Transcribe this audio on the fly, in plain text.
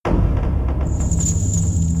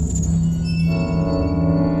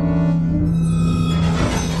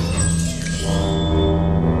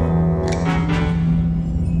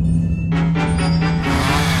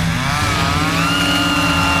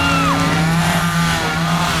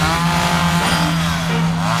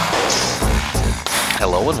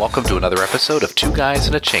Hello and welcome to another episode of Two Guys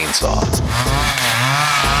and a Chainsaw.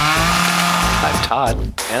 I'm Todd.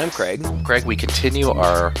 And I'm Craig. Craig, we continue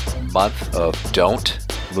our month of Don't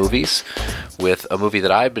movies with a movie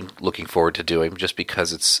that I've been looking forward to doing just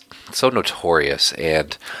because it's so notorious,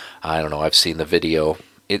 and I don't know, I've seen the video.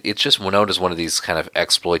 It's just known as one of these kind of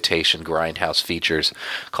exploitation grindhouse features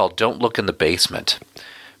called Don't Look in the Basement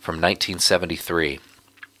from 1973.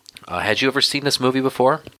 Had you ever seen this movie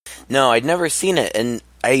before? No, I'd never seen it, and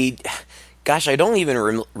I don't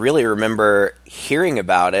even really remember hearing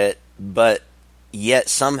about it, but yet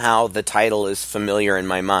somehow the title is familiar in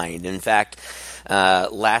my mind. In fact,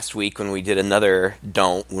 last week when we did another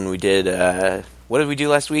what did we do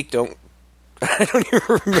last week? I don't even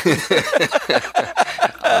remember.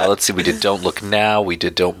 Let's see, we did Don't Look Now, we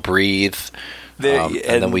did Don't Breathe,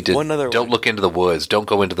 and then we did Don't Look into the Woods. Don't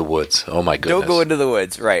go into the woods. Oh my goodness. Don't go into the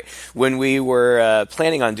woods, right. When we were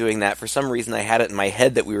planning on doing that, for some reason I had it in my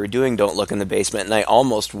head that we were doing Don't Look in the Basement, and I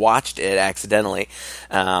almost watched it accidentally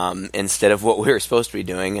instead of what we were supposed to be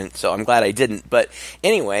doing, and so I'm glad I didn't. But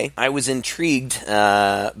anyway, I was intrigued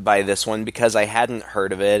by this one because I hadn't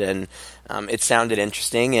heard of it, and it sounded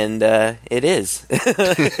interesting, and it is.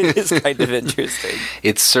 It is kind of interesting.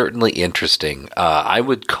 It's certainly interesting. I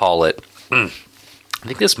would call it... I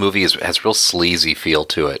think this movie has real sleazy feel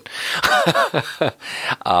to it.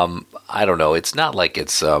 I don't know. It's not like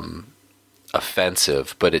it's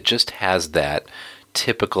offensive, but it just has that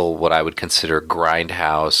typical, what I would consider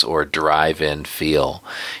grindhouse or drive-in feel.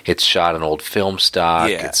 It's shot on old film stock.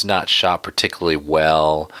 Yeah. It's not shot particularly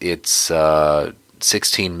well. It's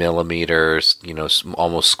 16 millimeters,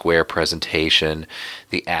 almost square presentation.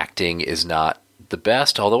 The acting is not the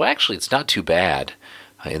best, although actually it's not too bad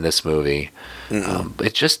in this movie.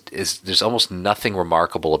 It just is. There's almost nothing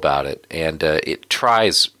remarkable about it, and it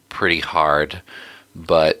tries pretty hard,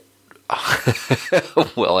 but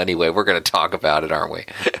well, anyway, we're going to talk about it, aren't we?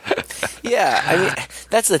 Yeah, I mean,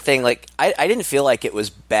 that's the thing. Like, I didn't feel like it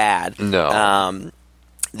was bad. No.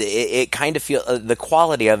 It kind of the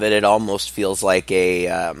quality of it. It almost feels like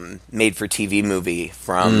a made-for-TV movie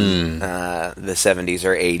from the 70s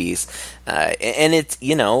or 80s, and it's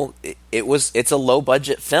it's a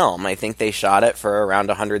low-budget film. I think they shot it for around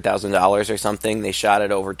 $100,000 or something. They shot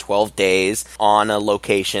it over 12 days on a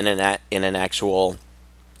location in an actual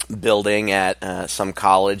building at some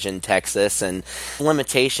college in Texas, and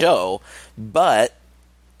limitation show, but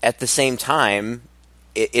at the same time,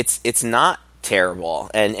 it's not terrible.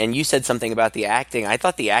 And you said something about the acting. I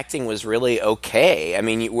thought the acting was really okay. I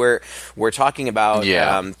mean, we're talking about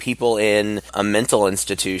people in a mental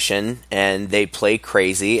institution, and they play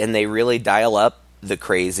crazy, and they really dial up the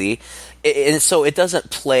crazy, and so it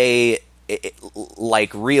doesn't play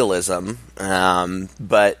like realism,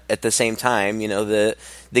 but at the same time,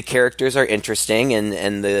 the characters are interesting,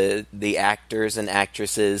 and the actors and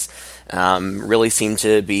actresses really seem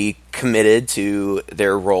to be committed to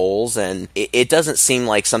their roles, and it doesn't seem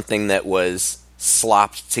like something that was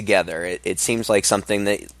slopped together. It seems like something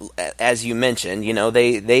that, as you mentioned,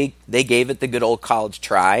 they gave it the good old college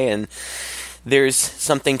try, and there's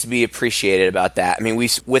something to be appreciated about that. I mean,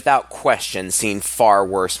 we've, without question, seen far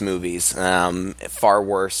worse movies, far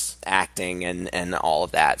worse acting, and all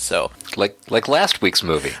of that. So, like last week's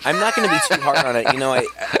movie. I'm not going to be too hard on it.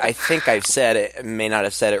 I think I've said it, may not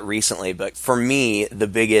have said it recently, but for me, the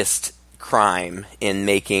biggest crime in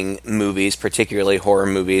making movies, particularly horror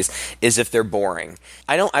movies, is if they're boring.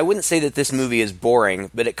 I wouldn't say that this movie is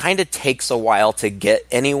boring, but it kind of takes a while to get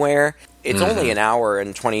anywhere. It's only an hour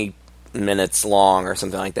and 20 minutes long or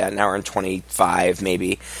something like that, an hour and 25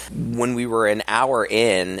 maybe. When we were an hour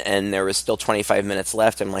in and there was still 25 minutes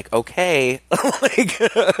left, I'm like, okay, like,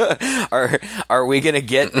 are we gonna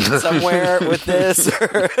get somewhere with this?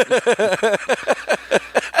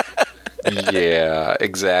 Yeah,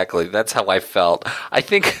 exactly. That's how I felt. I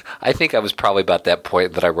think I was probably about that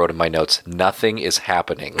point that I wrote in my notes, nothing is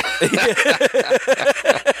happening.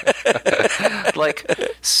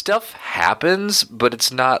 Like, stuff happens, but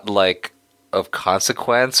it's not like of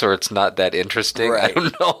consequence, or it's not that interesting. Right. I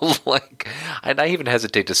don't know. Like, and I even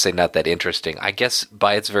hesitate to say not that interesting. I guess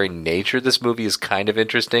by its very nature, this movie is kind of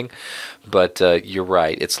interesting, but you're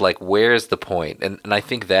right. It's like, where's the point? And I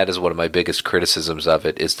think that is one of my biggest criticisms of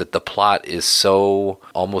it, is that the plot is so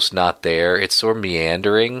almost not there. It's so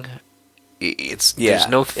meandering. There's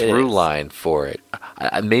no through line for it.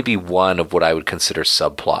 Maybe one of what I would consider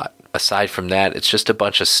subplot. Aside from that, it's just a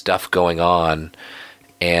bunch of stuff going on,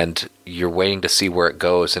 and you're waiting to see where it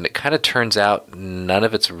goes, and it kind of turns out none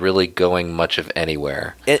of it's really going much of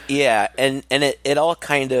anywhere. And it all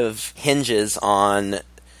kind of hinges on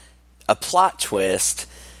a plot twist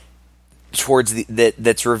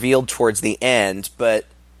that's revealed towards the end, but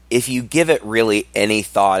if you give it really any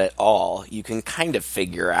thought at all, you can kind of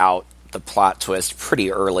figure out the plot twist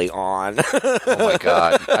pretty early on. Oh my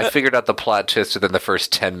god. I figured out the plot twist within the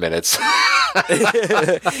first 10 minutes.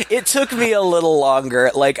 It took me a little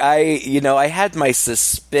longer. Like, I had my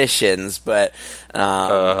suspicions, but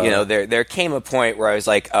there came a point where I was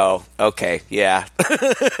like, oh, okay, yeah.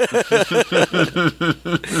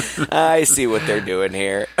 I see what they're doing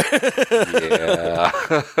here. Yeah.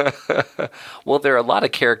 Well, there are a lot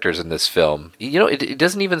of characters in this film. It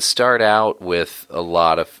doesn't even start out with a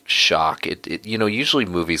lot of shock. Usually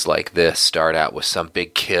movies like this start out with some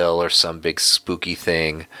big kill or some big spooky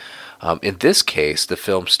thing. In this case, the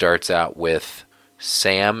film starts out with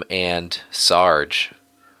Sam and Sarge,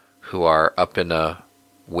 who are up in a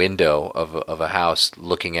window of a house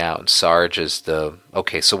looking out. And Sarge is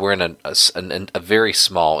so we're in a very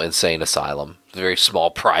small insane asylum, very small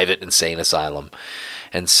private insane asylum,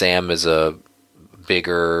 and Sam is a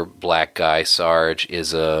bigger black guy. Sarge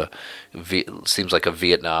is seems like a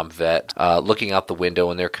Vietnam vet, looking out the window,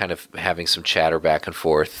 and they're kind of having some chatter back and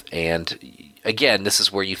forth. And again, this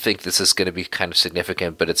is where you think this is going to be kind of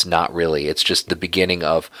significant, but it's not really. It's just the beginning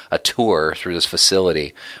of a tour through this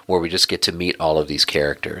facility where we just get to meet all of these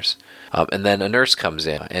characters. And then a nurse comes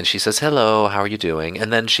in, and she says, hello, how are you doing?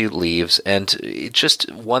 And then she leaves, and it's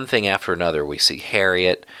just one thing after another. We see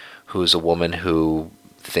Harriet, who's a woman who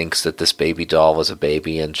thinks that this baby doll is a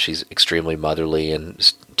baby, and she's extremely motherly and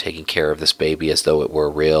is taking care of this baby as though it were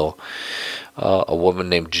real. A woman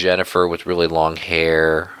named Jennifer with really long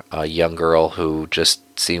hair, a young girl who just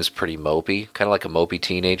seems pretty mopey, kind of like a mopey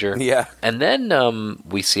teenager. Yeah. And then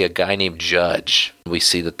we see a guy named Judge. We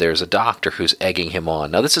see that there's a doctor who's egging him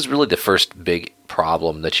on. Now, this is really the first big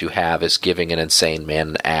problem that you have, is giving an insane man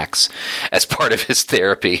an axe as part of his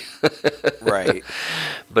therapy. Right.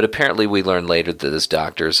 But apparently we learn later that this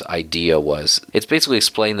doctor's idea was, it's basically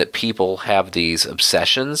explained that people have these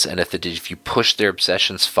obsessions, and if you push their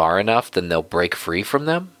obsessions far enough, then they'll break free from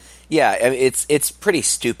them. Yeah, I mean, it's pretty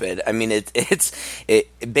stupid. I mean, it's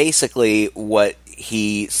basically what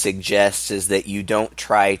he suggests is that you don't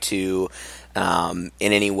try to in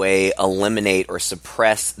any way eliminate or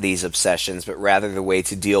suppress these obsessions, but rather the way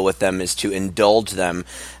to deal with them is to indulge them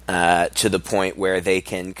to the point where they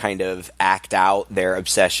can kind of act out their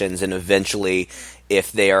obsessions, and eventually,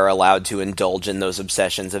 if they are allowed to indulge in those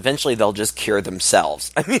obsessions, eventually they'll just cure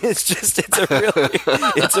themselves. I mean, it's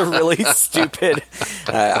a really stupid.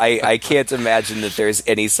 I can't imagine that there's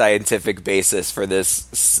any scientific basis for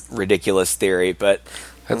this ridiculous theory, but.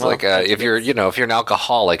 It's like if you're an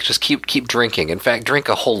alcoholic, just keep drinking. In fact, drink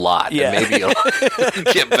a whole lot, and maybe you'll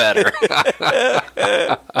get better.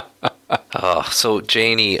 So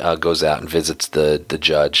Janie goes out and visits the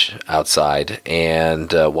judge outside,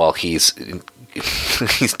 and while he's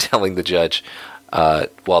telling the judge,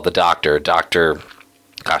 the doctor.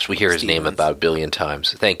 Gosh, we hear his name about 1 billion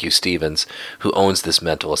times. Thank you, Stevens, who owns this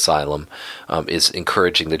mental asylum, is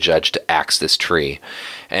encouraging the judge to axe this tree.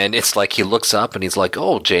 And it's like he looks up and he's like,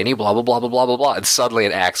 oh, Janie, blah, blah, blah, blah, blah, blah, blah. And suddenly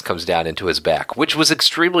an axe comes down into his back, which was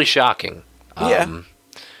extremely shocking. Yeah.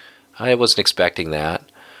 I wasn't expecting that.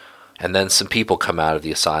 And then some people come out of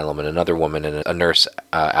the asylum, and another woman in a nurse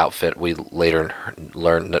outfit. We later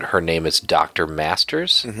learn that her name is Dr.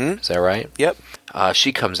 Masters. Mm-hmm. Is that right? Yep.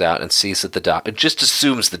 She comes out and sees that the doctor, just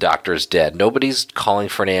assumes the doctor is dead. Nobody's calling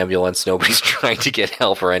for an ambulance. Nobody's trying to get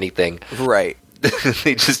help or anything. Right.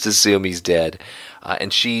 They just assume he's dead.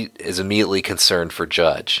 And she is immediately concerned for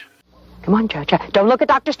Judge. Come on, Judge. Don't look at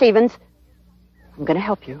Dr. Stevens. I'm going to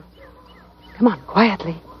help you. Come on,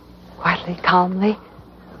 quietly. Quietly, calmly.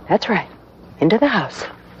 That's right. Into the house.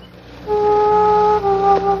 From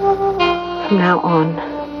now on,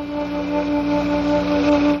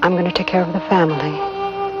 I'm going to take care of the family.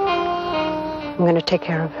 I'm going to take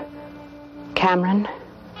care of Cameron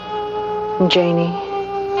and Janie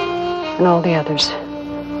and all the others. Do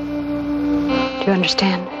you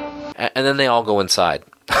understand? And then they all go inside.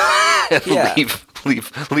 And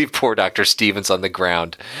leave poor Dr. Stevens on the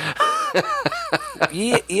ground. And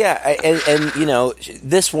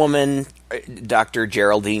this woman, Dr.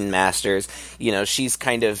 Geraldine Masters, she's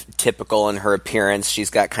kind of typical in her appearance. She's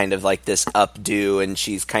got kind of like this updo, and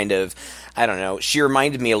she's kind of, I don't know, she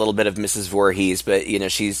reminded me a little bit of Mrs. Voorhees, but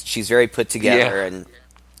she's very put together,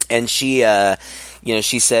 and she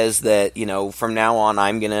she says that from now on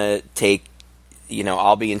I'm gonna take.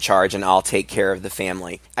 I'll be in charge and I'll take care of the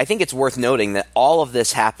family. I think it's worth noting that all of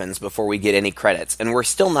this happens before we get any credits, and we're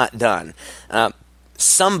still not done.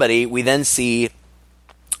 We then see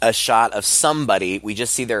a shot of somebody, we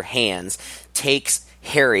just see their hands, takes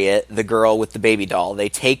Harriet, the girl with the baby doll. They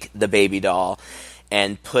take the baby doll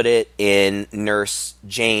and put it in Nurse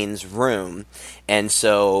Jane's room. And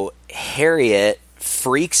so Harriet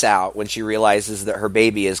freaks out when she realizes that her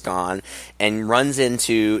baby is gone and runs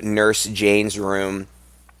into Nurse Jane's room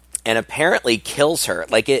and apparently kills her.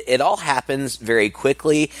 Like, it all happens very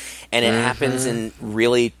quickly, and it happens in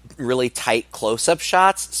really, really tight close-up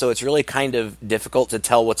shots, so it's really kind of difficult to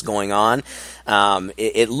tell what's going on.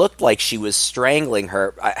 It looked like she was strangling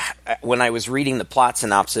her. When I was reading the plot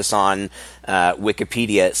synopsis on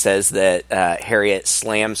Wikipedia, it says that Harriet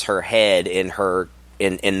slams her head in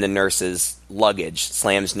the nurse's luggage,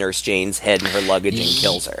 slams Nurse Jane's head in her luggage and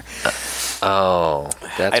kills her. Oh,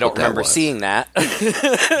 that's I don't remember was. seeing that.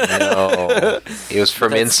 No, it was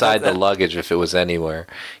from inside the luggage if it was anywhere.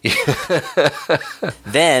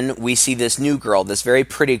 Then we see this new girl, this very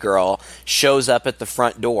pretty girl, shows up at the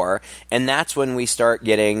front door, and that's when we start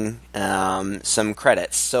getting some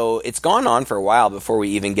credits. So it's gone on for a while before we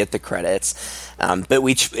even get the credits, but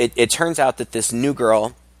it turns out that this new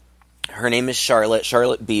girl, her name is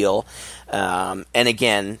Charlotte Beale. And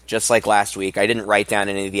again, just like last week, I didn't write down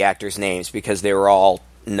any of the actors' names because they were all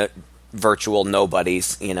virtual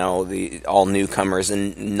nobodies, all newcomers,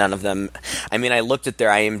 and none of them... I mean, I looked at their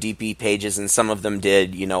IMDb pages, and some of them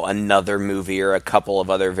did, another movie or a couple of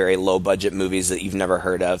other very low-budget movies that you've never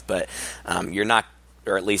heard of, but you're not...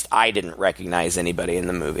 or at least I didn't recognize anybody in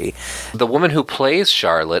the movie. The woman who plays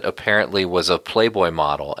Charlotte apparently was a Playboy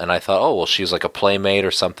model, and I thought, oh, well, she's like a playmate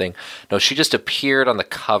or something. No, she just appeared on the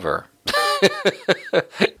cover.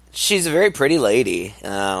 She's a very pretty lady,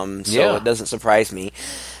 so it doesn't surprise me.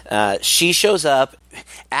 She shows up.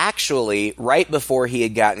 Actually, right before he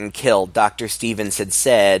had gotten killed, Dr. Stevens had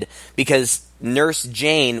said, because Nurse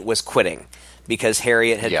Jane was quitting, because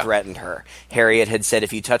Harriet had threatened her. Harriet had said,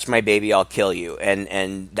 if you touch my baby, I'll kill you.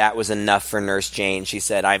 And that was enough for Nurse Jane. She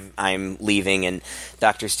said, I'm leaving. And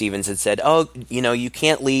Dr. Stevens had said, oh, you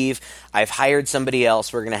can't leave. I've hired somebody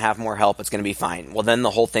else. We're going to have more help. It's going to be fine. Well, then the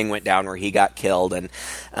whole thing went down where he got killed. And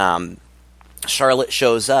Charlotte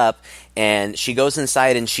shows up, and she goes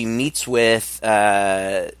inside and she meets with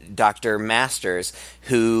Dr. Masters,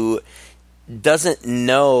 who doesn't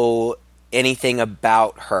know anything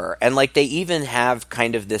about her. And they even have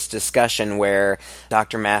kind of this discussion where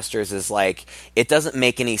Dr. Masters is like, it doesn't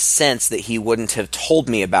make any sense that he wouldn't have told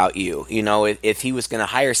me about you. If he was going to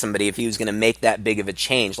hire somebody, if he was going to make that big of a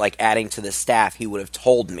change, like adding to the staff, he would have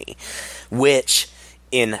told me, which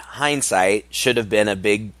in hindsight should have been a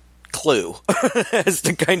big clue as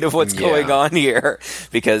to kind of what's going on here,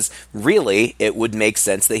 because really it would make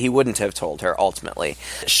sense that he wouldn't have told her ultimately.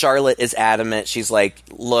 Charlotte is adamant. She's like,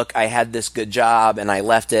 look, I had this good job and I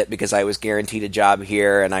left it because I was guaranteed a job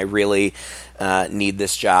here and I really need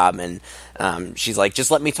this job. And she's like, just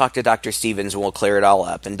let me talk to Dr. Stevens and we'll clear it all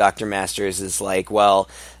up. And Dr. Masters is like, well,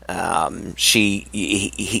 there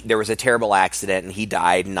was a terrible accident and he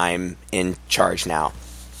died and I'm in charge now.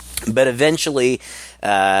 But eventually,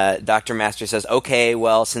 Dr. Master says, okay,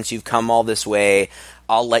 well, since you've come all this way,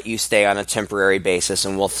 I'll let you stay on a temporary basis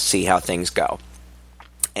and we'll see how things go.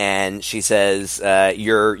 And she says,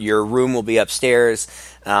 your room will be upstairs.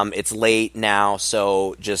 It's late now,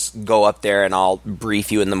 so just go up there and I'll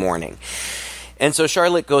brief you in the morning. And so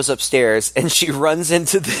Charlotte goes upstairs and she runs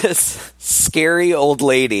into this scary old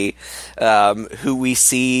lady who we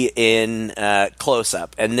see in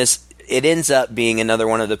close-up. And it ends up being another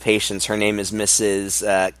one of the patients. Her name is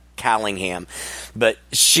Mrs. Callingham, but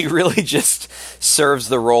she really just serves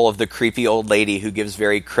the role of the creepy old lady who gives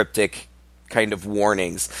very cryptic kind of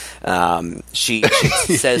warnings. She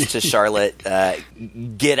says to Charlotte,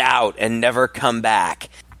 get out and never come back.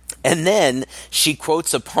 And then she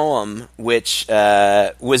quotes a poem which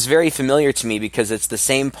was very familiar to me because it's the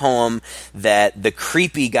same poem that the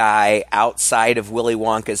creepy guy outside of Willy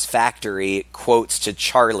Wonka's factory quotes to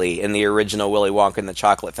Charlie in the original Willy Wonka and the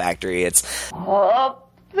Chocolate Factory. It's up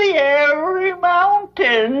the airy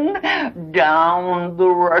mountain, down the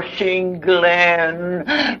rushing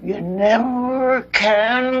glen, you never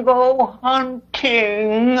can go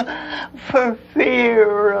hunting for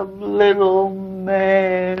fear of little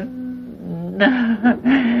men.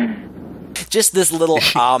 Just this little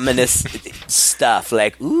ominous stuff,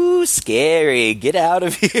 like, ooh, scary, get out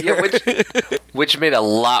of here. Yeah, which made a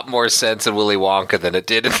lot more sense in Willy Wonka than it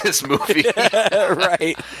did in this movie.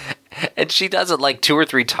 Right. And she does it like 2 or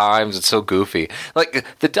 3 times. It's so goofy. Like,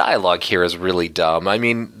 the dialogue here is really dumb. I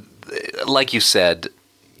mean, like you said,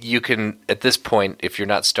 you can, at this point, if you're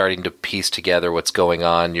not starting to piece together what's going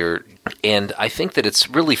on, and I think that it's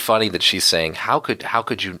really funny that she's saying, how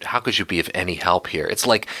could you be of any help here? It's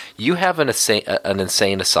like you have an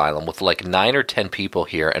insane asylum with like 9 or 10 people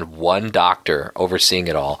here and one doctor overseeing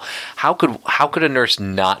it all. How could a nurse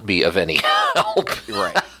not be of any help?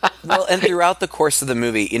 Right. Well, and throughout the course of the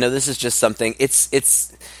movie, this is just something. It's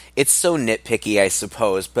so nitpicky, I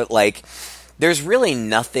suppose, but like, there's really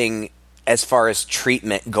nothing as far as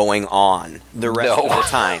treatment going on the rest of the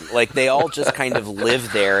time. Like, they all just kind of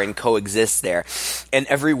live there and coexist there. And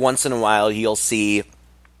every once in a while, you'll see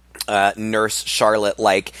Nurse Charlotte,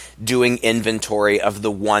 like, doing inventory of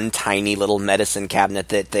the one tiny little medicine cabinet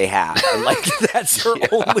that they have. And, like, that's her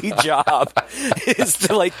only job, is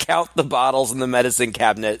to, like, count the bottles in the medicine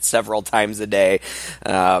cabinet several times a day.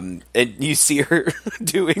 And you see her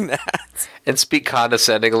doing that. And speak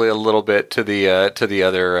condescendingly a little bit to the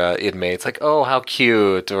other inmates, like, "Oh, how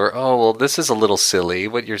cute," or "Oh, well, this is a little silly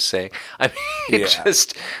what you're saying." I mean,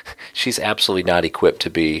 she's absolutely not equipped to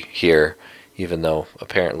be here, even though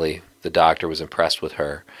apparently the doctor was impressed with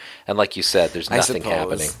her. And like you said, there's nothing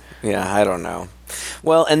happening. Yeah, I don't know.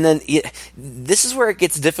 Well, and then this is where it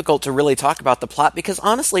gets difficult to really talk about the plot, because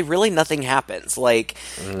honestly, really nothing happens. Like,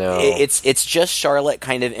 no. It's just Charlotte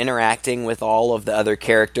kind of interacting with all of the other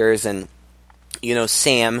characters, and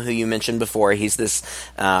Sam, who you mentioned before, he's this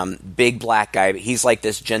big black guy. He's like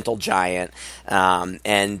this gentle giant.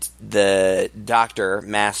 And the doctor,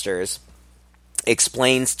 Masters,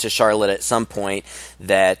 explains to Charlotte at some point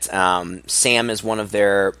that Sam is one of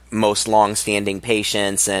their most long-standing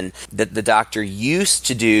patients, and that the doctor used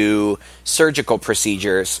to do surgical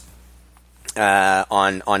procedures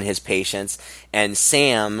on his patients, and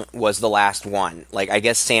Sam was the last one. Like, I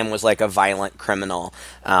guess Sam was like a violent criminal,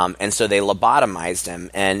 and so they lobotomized him,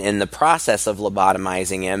 and in the process of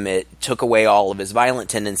lobotomizing him, it took away all of his violent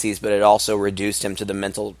tendencies, but it also reduced him to the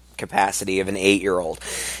mental capacity of an 8-year-old.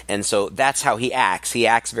 And so that's how he acts. He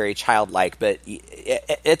acts very childlike, but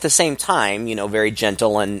at the same time, very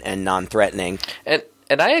gentle and non-threatening.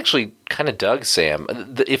 And I actually kind of dug Sam.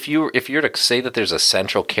 If you're to say that there's a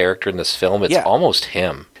central character in this film, it's almost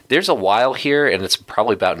him. There's a while here, and it's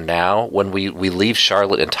probably about now, when we leave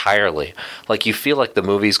Charlotte entirely. Like, you feel like the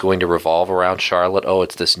movie's going to revolve around Charlotte. Oh,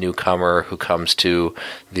 it's this newcomer who comes to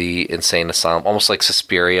the insane asylum, almost like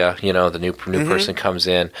Suspiria. The new person comes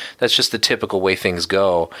in. That's just the typical way things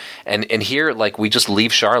go. And here, like, we just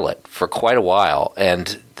leave Charlotte for quite a while,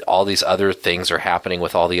 and all these other things are happening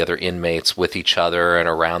with all the other inmates, with each other, and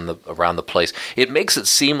around the place. It makes it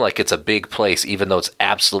seem like it's a big place, even though it's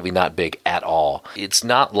absolutely not big at all. It's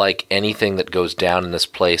not like anything that goes down in this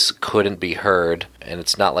place couldn't be heard, and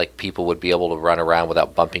it's not like people would be able to run around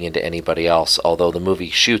without bumping into anybody else, although the movie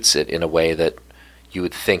shoots it in a way that you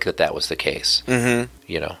would think that was the case. Mm-hmm.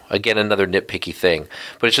 Again, another nitpicky thing.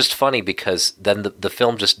 But it's just funny because then the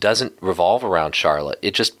film just doesn't revolve around Charlotte.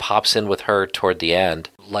 It just pops in with her toward the end.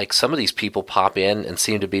 Like, some of these people pop in and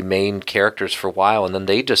seem to be main characters for a while, and then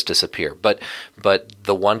they just disappear. But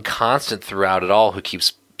the one constant throughout it all who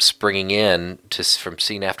keeps springing in from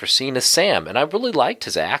scene after scene is Sam. And I really liked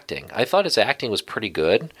his acting. I thought his acting was pretty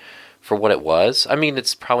good for what it was. I mean,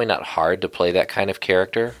 it's probably not hard to play that kind of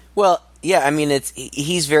character. Well, yeah, I mean,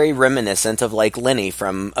 he's very reminiscent of, like, Lenny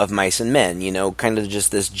of Mice and Men, kind of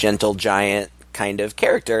just this gentle giant kind of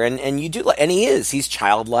character, and you do, and he's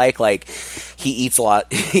childlike. Like, he eats a lot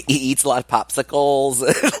of popsicles,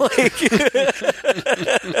 like,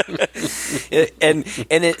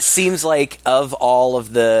 and it seems like, of all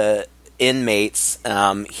of the inmates,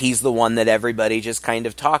 he's the one that everybody just kind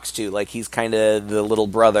of talks to. Like, he's kind of the little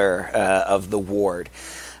brother of the ward.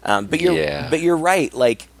 But you're right.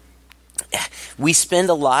 Like, we spend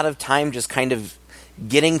a lot of time just kind of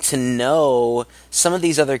getting to know some of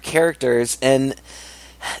these other characters, and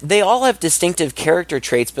they all have distinctive character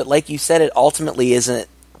traits, but like you said, it ultimately isn't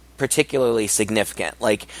particularly significant.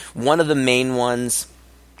 Like, one of the main ones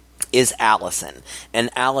is Allison, and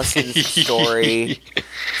Allison's story,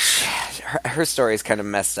 her story is kind of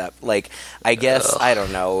messed up. Like, I guess, I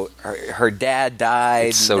don't know, her dad died.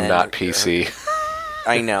 It's so not PC.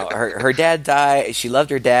 I know. Her dad died. She loved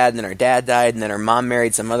her dad, and then her dad died, and then her mom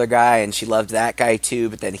married some other guy, and she loved that guy too,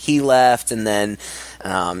 but then he left, and then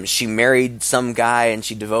she married some guy, and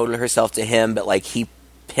she devoted herself to him, but, like, he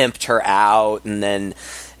pimped her out, and then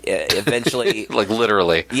eventually... like,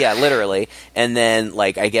 literally. Yeah, literally. And then,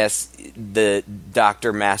 like, I guess the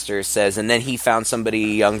Dr. Masters says, and then he found somebody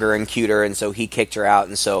younger and cuter, and so he kicked her out,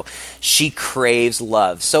 and so she craves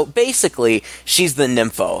love. So basically, she's the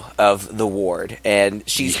nympho of the ward, and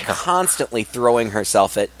she's constantly throwing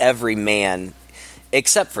herself at every man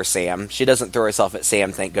except for Sam. She doesn't throw herself at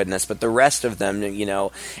Sam, thank goodness, but the rest of them,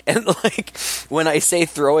 and like when I say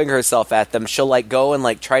throwing herself at them, she'll like go and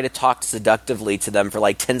like try to talk seductively to them for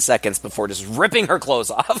like 10 seconds before just ripping her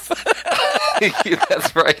clothes off.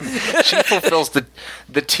 That's right. She fulfills the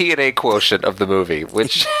TNA quotient of the movie,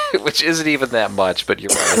 which isn't even that much, but you're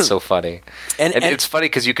right, it's so funny. And it's funny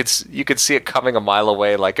because you could see it coming a mile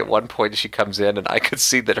away. Like at one point she comes in and I could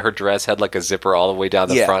see that her dress had like a zipper all the way down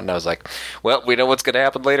the front, and I was like, well, we know what's going to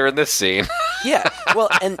happen later in this scene. Yeah, well,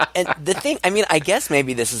 and the thing, I mean, I guess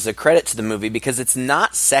maybe this is a credit to the movie because it's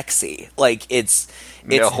not sexy. Like it's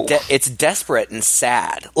desperate and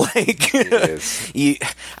sad. Like it is.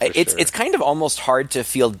 It's kind of almost hard to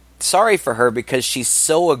feel sorry for her because she's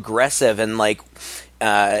so aggressive and like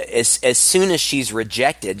as soon as she's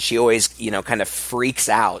rejected, she always kind of freaks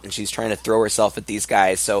out and she's trying to throw herself at these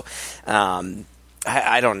guys. So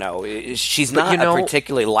I don't know. She's not a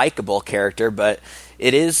particularly likable character, but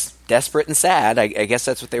it is desperate and sad. I guess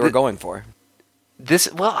that's what they were going for.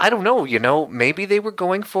 Well, I don't know, maybe they were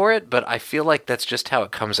going for it, but I feel like that's just how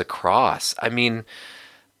it comes across. I mean,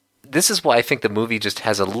 this is why I think the movie just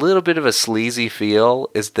has a little bit of a sleazy feel,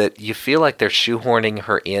 is that you feel like they're shoehorning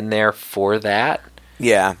her in there for that.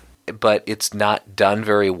 Yeah. But it's not done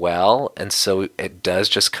very well, and so it does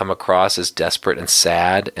just come across as desperate and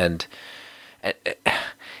sad, and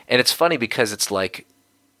it's funny because it's like,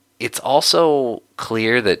 it's also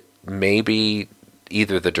clear that maybe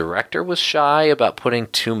either the director was shy about putting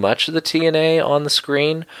too much of the TNA on the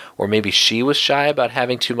screen, or maybe she was shy about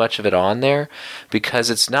having too much of it on there, because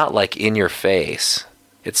it's not like in your face.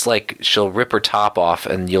 It's like she'll rip her top off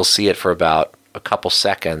and you'll see it for about a couple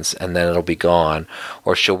seconds and then it'll be gone,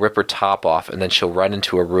 or she'll rip her top off and then she'll run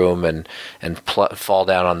into a room and fall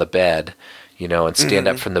down on the bed, and stand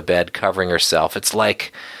up from the bed covering herself. It's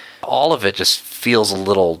like all of it just feels a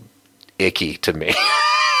little icky to me.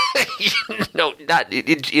 Not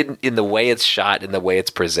in the way it's shot, in the way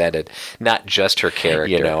it's presented, not just her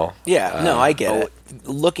character. Yeah, no, I get it.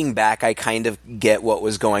 Looking back, I kind of get what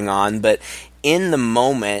was going on, but in the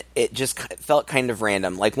moment, it just felt kind of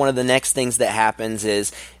random. Like, one of the next things that happens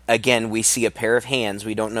is, again, we see a pair of hands.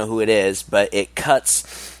 We don't know who it is, but it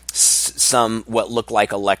cuts some what look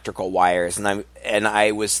like electrical wires, and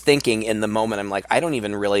I was thinking in the moment, I'm like, I don't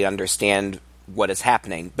even really understand what is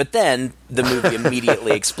happening. But then the movie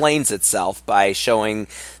immediately explains itself by showing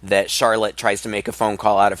that Charlotte tries to make a phone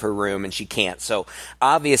call out of her room and she can't. So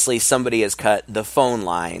obviously somebody has cut the phone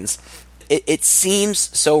lines. It seems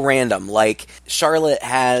so random. Like, Charlotte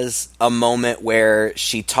has a moment where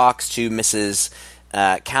she talks to Mrs.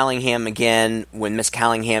 Callingham again when Miss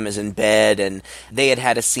Callingham is in bed, and they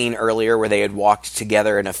had a scene earlier where they had walked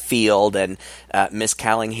together in a field, and Miss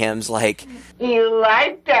Callingham's like, "You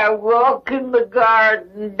liked our walk in the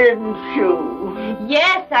garden, didn't you?"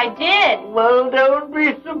 "Yes, I did." "Well, don't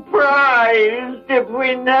be surprised if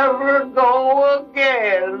we never go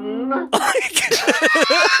again."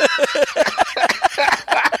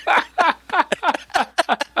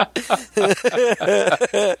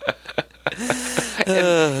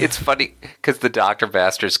 And it's funny because the Dr.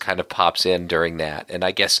 Masters kind of pops in during that, and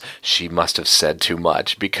I guess she must have said too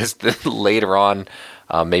much, because then later on,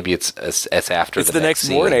 maybe it's after it's the next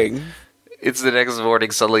morning. It's the next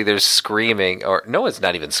morning. Suddenly there's screaming, or no, it's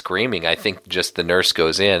not even screaming. I think just the nurse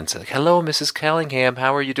goes in and says, "Hello, Mrs. Callingham,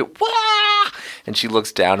 how are you doing?" Wah! And she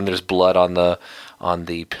looks down and there's blood on the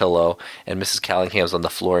pillow, and Mrs. Callingham's on the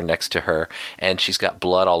floor next to her, and she's got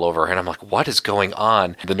blood all over her, and I'm like, what is going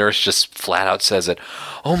on? The nurse just flat out says it,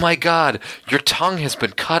 "Oh my God, your tongue has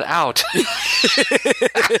been cut out."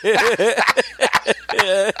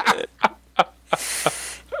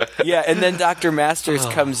 Yeah, and then Dr. Masters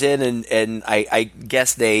comes in, and I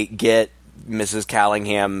guess they get Mrs.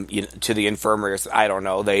 Callingham to the infirmary. I don't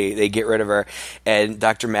know. They get rid of her, and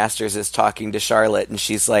Dr. Masters is talking to Charlotte, and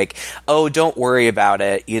she's like, "Oh, don't worry about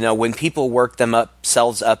it. When people work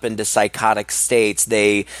themselves up into psychotic states,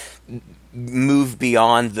 they move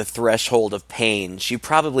beyond the threshold of pain. She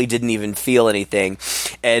probably didn't even feel anything."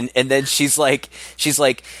 And then she's like,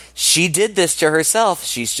 "She did this to herself.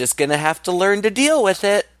 She's just gonna have to learn to deal with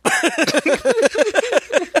it."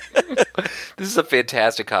 This is a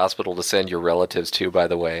fantastic hospital to send your relatives to, by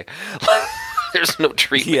the way. There's no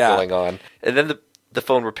treatment going on. And then the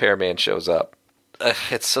phone repairman shows up.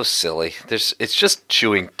 it's so silly. It's just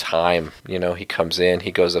chewing time. He comes in,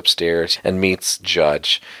 he goes upstairs and meets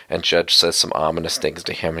Judge, and Judge says some ominous things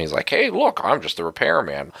to him. And he's like, "Hey, look, I'm just the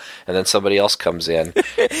repairman." And then somebody else comes in.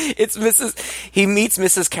 He meets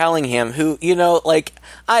Mrs. Callingham, who,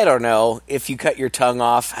 I don't know if you cut your tongue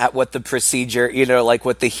off at what the procedure,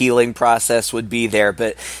 what the healing process would be there,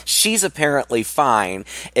 but she's apparently fine,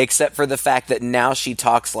 except for the fact that now she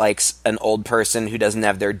talks like an old person who doesn't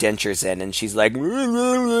have their dentures in, and she's like,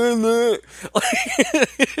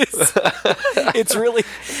 it's really,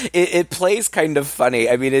 it plays kind of funny.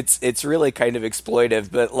 I mean, it's really kind of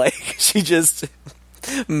exploitive, but she just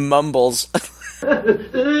mumbles.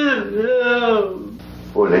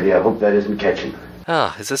 Poor lady, I hope that isn't catching.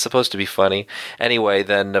 Is this supposed to be funny? Anyway,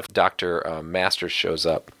 then Dr. Masters shows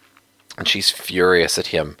up, and she's furious at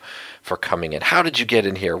him for coming in. "How did you get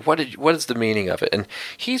in here? What is the meaning of it?" And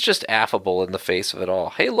he's just affable in the face of it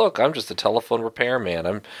all. "Hey, look, I'm just a telephone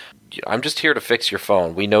repairman. I'm just here to fix your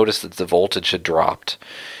phone. We noticed that the voltage had dropped."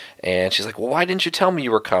 And she's like, "Well, why didn't you tell me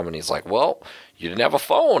you were coming?" He's like, "Well, you didn't have a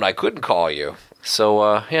phone. I couldn't call you."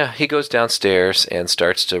 So, he goes downstairs and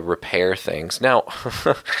starts to repair things. Now,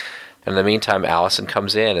 in the meantime, Allison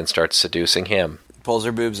comes in and starts seducing him. Pulls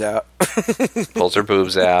her boobs out.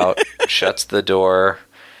 Shuts the door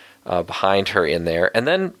behind her in there, and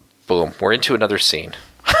then, boom, we're into another scene.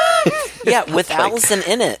 Yeah, with Allison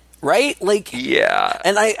in it, right? Yeah.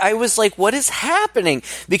 And I was like, what is happening?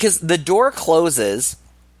 Because the door closes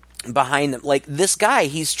behind them. This guy,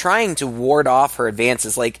 he's trying to ward off her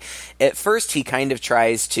advances. At first he kind of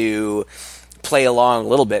tries to play along a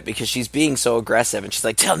little bit because she's being so aggressive, and she's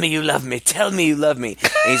like, "Tell me you love me, tell me you love me."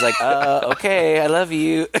 And he's like, "Okay, I love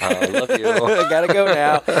you. I love you. I gotta go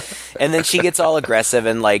now." And then she gets all aggressive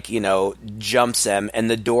and jumps him,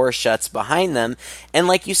 and the door shuts behind them. And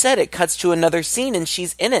like you said, it cuts to another scene and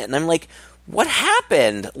she's in it, and I'm like, what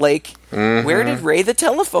happened? Where did Ray the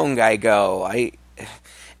telephone guy go?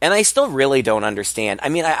 And I still really don't understand. I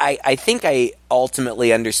mean, I think I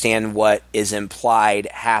ultimately understand what is implied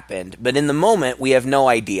happened, but in the moment, we have no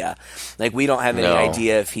idea. We don't have any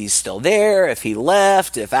idea if he's still there, if he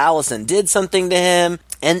left, if Allison did something to him.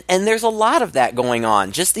 And there's a lot of that going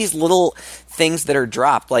on. Just these little things that are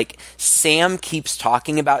dropped. Sam keeps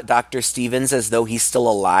talking about Dr. Stevens as though he's still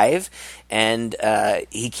alive. And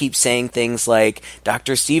he keeps saying things like,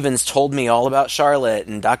 "Dr. Stevens told me all about Charlotte,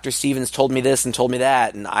 and Dr. Stevens told me this and told me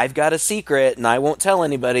that, and I've got a secret, and I won't tell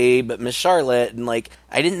anybody but Miss Charlotte." And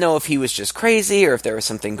I didn't know if he was just crazy or if there was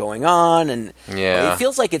something going on. And it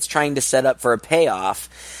feels like it's trying to set up for a payoff.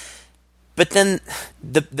 But then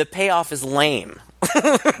the payoff is lame.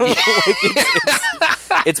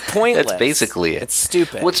 It's pointless. That's basically it. It's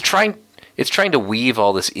stupid. Well, it's trying to weave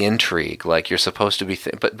all this intrigue, you're supposed to be,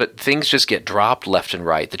 but things just get dropped left and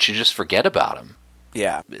right that you just forget about them.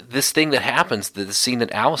 Yeah. This thing that happens, the scene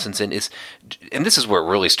that Allison's in is, and this is where it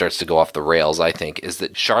really starts to go off the rails, I think, is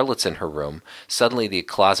that Charlotte's in her room. Suddenly the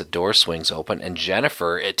closet door swings open and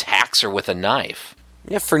Jennifer attacks her with a knife.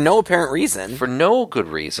 Yeah, for no apparent reason. For no good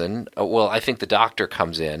reason. Well, I think the doctor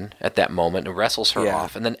comes in at that moment and wrestles her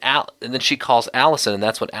off, and then she calls Allison, and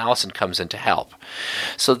that's when Allison comes in to help.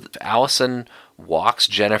 So Allison walks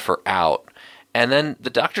Jennifer out, and then the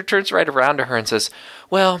doctor turns right around to her and says,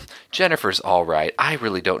 "Well, Jennifer's all right. I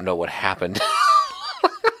really don't know what happened."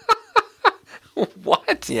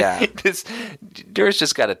 What? Yeah. Doris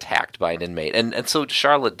just got attacked by an inmate. And so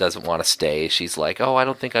Charlotte doesn't want to stay. She's like, "Oh, I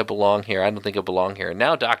don't think I belong here. I don't think I belong here." And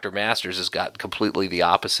now Dr. Masters has got completely the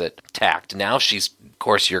opposite tact. Now she's, "Of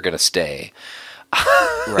course you're going to stay."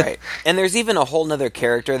 Right. And there's even a whole nother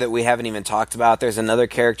character that we haven't even talked about. There's another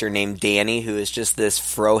character named Danny who is just this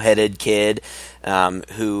fro-headed kid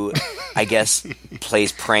who, I guess,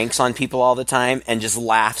 plays pranks on people all the time and just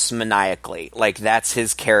laughs maniacally. That's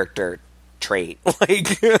his character trait,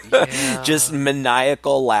 just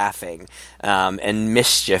maniacal laughing and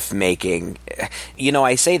mischief making.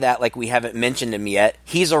 I say that we haven't mentioned him yet.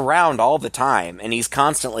 He's around all the time, and he's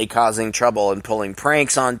constantly causing trouble and pulling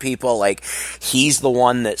pranks on people. He's the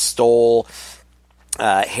one that stole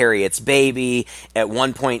Harriet's baby. At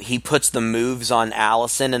one point, he puts the moves on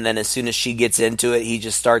Allison, and then as soon as she gets into it, he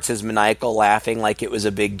just starts his maniacal laughing like it was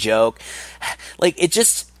a big joke.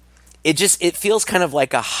 It feels kind of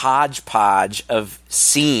like a hodgepodge of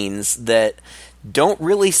scenes that don't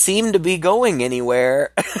really seem to be going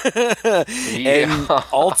anywhere. And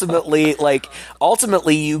ultimately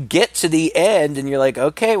you get to the end and you're like,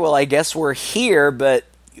 okay, well, I guess we're here, but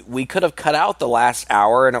we could have cut out the last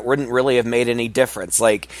hour and it wouldn't really have made any difference.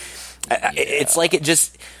 It's like it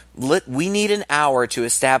just we need an hour to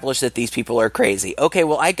establish that these people are crazy. Okay,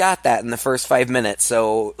 well, I got that in the first 5 minutes,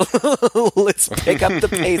 so let's pick up the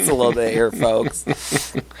pace a little bit here, folks.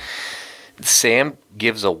 Sam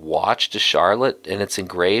gives a watch to Charlotte, and it's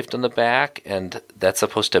engraved on the back, and that's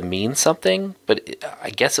supposed to mean something, but I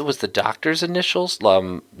guess it was the doctor's initials,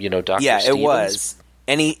 Dr. Yeah, Stevens. it was.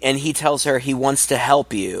 And he tells her he wants to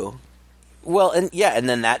help you. Well, and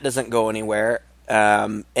then that doesn't go anywhere.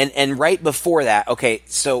 And right before that, okay,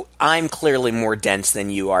 so I'm clearly more dense than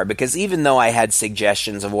you are, because even though I had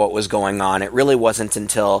suggestions of what was going on, it really wasn't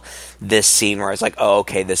until this scene where I was like, oh,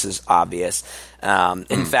 okay, this is obvious.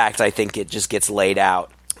 In fact, I think it just gets laid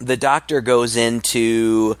out. The doctor goes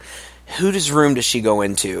into... Whose room does she go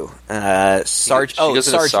into? Sergeant's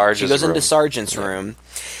into Sergeant's room.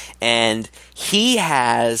 And he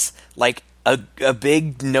has, like, a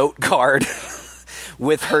big note card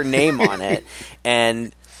with her name on it.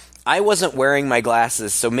 And I wasn't wearing my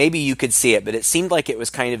glasses, so maybe you could see it, but it seemed like it was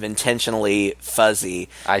kind of intentionally fuzzy.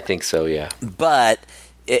 I think so, yeah. But...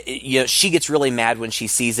 she gets really mad when she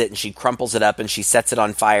sees it, and she crumples it up and she sets it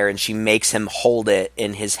on fire, and she makes him hold it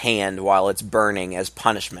in his hand while it's burning as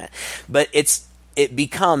punishment. But it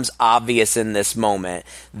becomes obvious in this moment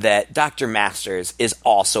that Dr. Masters is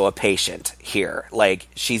also a patient here. Like,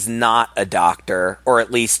 she's not a doctor, or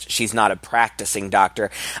at least she's not a practicing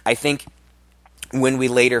doctor. I think when we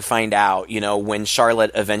later find out, when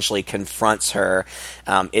Charlotte eventually confronts her,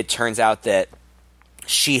 it turns out that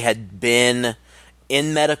she had been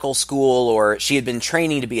in medical school, or she had been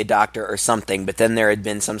training to be a doctor or something, but then there had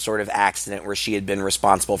been some sort of accident where she had been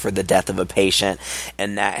responsible for the death of a patient,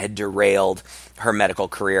 and that had derailed her medical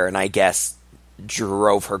career, and I guess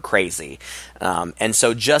drove her crazy. And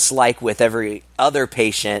so just like with every other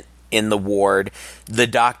patient in the ward, the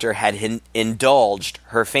doctor had indulged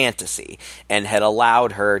her fantasy and had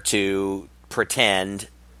allowed her to pretend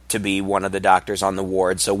to be one of the doctors on the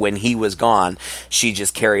ward. So when he was gone, she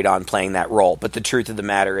just carried on playing that role. But the truth of the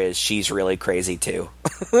matter is, she's really crazy too.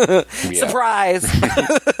 Surprise!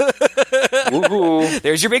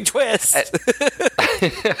 There's your big twist.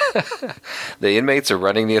 The inmates are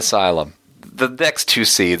running the asylum. The next two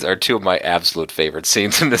scenes are two of my absolute favorite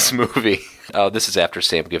scenes in this movie. This is after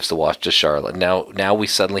Sam gives the watch to Charlotte. Now we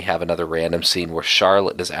suddenly have another random scene where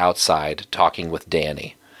Charlotte is outside talking with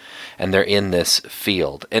Danny. And they're in this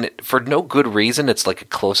field. And for no good reason, it's like a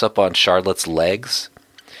close-up on Charlotte's legs.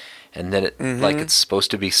 And then it's supposed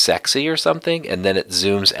to be sexy or something. And then it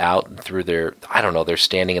zooms out through they're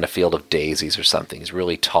standing in a field of daisies or something. These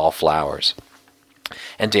really tall flowers.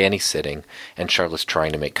 And Danny's sitting, and Charlotte's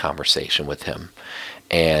trying to make conversation with him.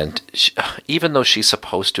 And even though she's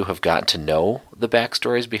supposed to have gotten to know the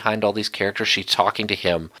backstories behind all these characters, she's talking to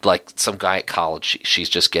him like some guy at college she's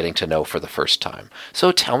just getting to know for the first time.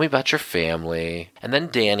 So tell me about your family. And then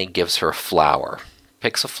Danny gives her a flower,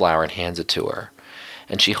 picks a flower and hands it to her.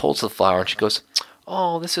 And she holds the flower and she goes,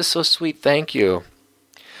 "Oh, this is so sweet, thank you.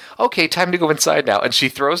 Okay, time to go inside now." And she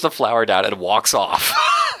throws the flower down and walks off.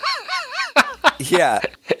 Yeah.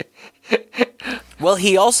 Well,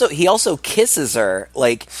 he also kisses her,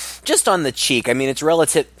 like, just on the cheek. I mean, it's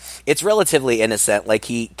relatively innocent. Like,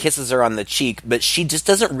 he kisses her on the cheek, but she just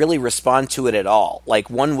doesn't really respond to it at all. Like,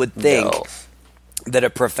 one would think that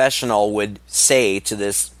a professional would say to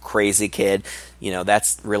this crazy kid,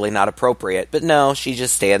 that's really not appropriate. But no, she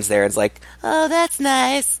just stands there and is like, "Oh, that's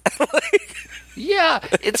nice." Yeah,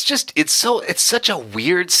 it's such a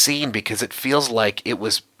weird scene because it feels like it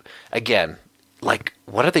was, again, like,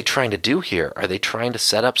 what are they trying to do here? Are they trying to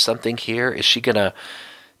set up something here?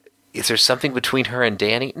 Is there something between her and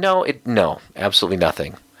Danny? No, absolutely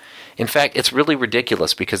nothing. In fact, it's really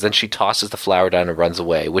ridiculous because then she tosses the flower down and runs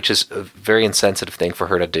away, which is a very insensitive thing for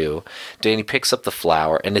her to do. Danny picks up the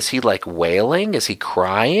flower, and is he like wailing? Is he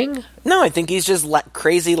crying? No, I think he's just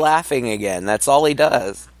crazy laughing again. That's all he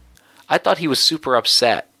does. I thought he was super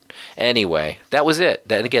upset. Anyway, that was it.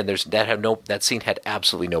 Then again, that scene had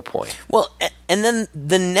absolutely no point. Well, and then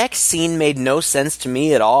the next scene made no sense to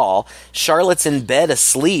me at all. Charlotte's in bed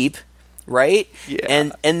asleep, right?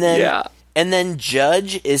 Yeah. And then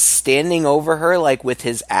Judge is standing over her, like with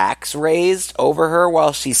his axe raised over her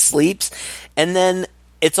while she sleeps. And then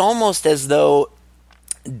it's almost as though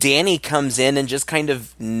Danny comes in and just kind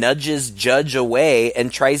of nudges Judge away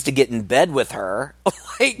and tries to get in bed with her.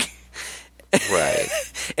 Like, right.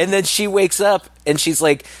 And then she wakes up and she's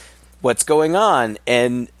like, "What's going on?"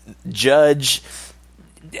 And Judge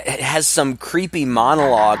has some creepy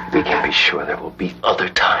monologue. We can be sure there will be other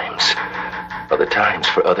times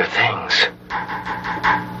for other things.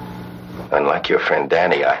 Unlike your friend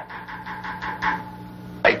Danny, I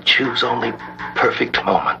choose only perfect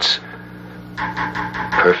moments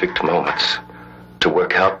Perfect moments to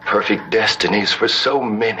work out perfect destinies for so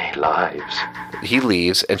many lives. He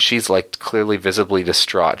leaves, and she's like clearly visibly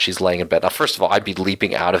distraught. She's laying in bed. Now, first of all, I'd be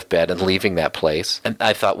leaping out of bed and leaving that place. And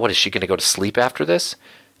I thought, what, is she going to go to sleep after this?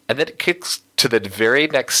 And then it kicks to the very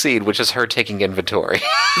next scene, which is her taking inventory.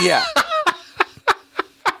 Yeah.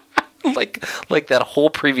 like that whole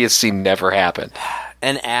previous scene never happened.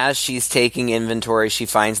 And as she's taking inventory, she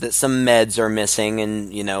finds that some meds are missing,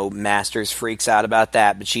 and, Masters freaks out about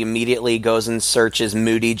that, but she immediately goes and searches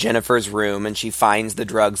Moody Jennifer's room, and she finds the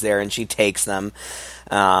drugs there, and she takes them.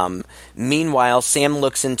 Meanwhile, Sam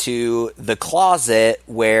looks into the closet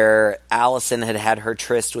where Allison had her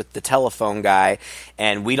tryst with the telephone guy,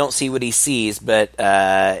 and we don't see what he sees,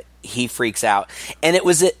 but he freaks out. And it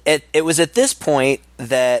was at this point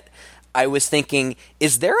that I was thinking,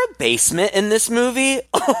 is there a basement in this movie?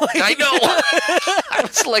 I know. I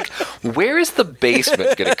was like, where is the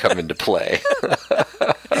basement going to come into play?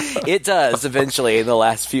 It does eventually in the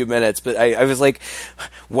last few minutes, but I was like,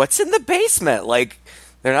 what's in the basement? Like,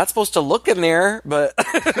 they're not supposed to look in there, but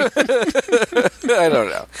I don't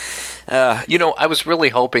know. I was really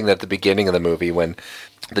hoping that at the beginning of the movie, when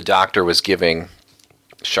the doctor was giving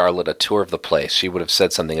Charlotte a tour of the place, she would have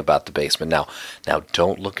said something about the basement. Now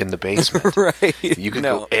don't look in the basement. Right. You can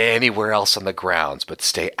go anywhere else on the grounds, but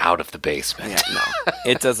stay out of the basement. Yeah, no.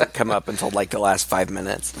 It doesn't come up until like the last 5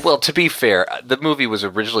 minutes. Well, to be fair, the movie was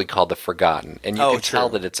originally called The Forgotten, and you can tell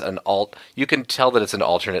that it's an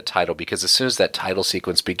alternate title, because as soon as that title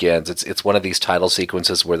sequence begins, it's one of these title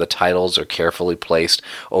sequences where the titles are carefully placed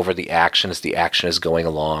over the action as the action is going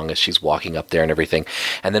along, as she's walking up there and everything.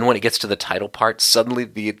 And then when it gets to the title part, suddenly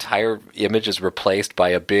the entire image is replaced by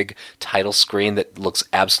a big title screen that looks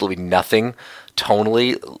absolutely nothing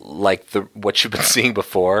tonally like what you've been seeing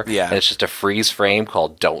before. Yeah. And it's just a freeze frame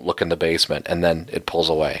called "Don't Look in the Basement," and then it pulls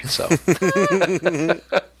away. So.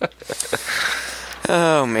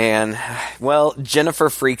 Oh, man. Well, Jennifer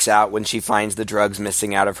freaks out when she finds the drugs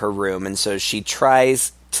missing out of her room, and so she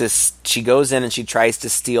goes in and she tries to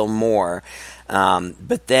steal more.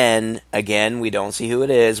 But then, again, we don't see who it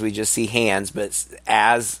is. We just see hands. But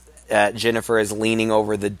as Jennifer is leaning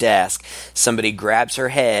over the desk, somebody grabs her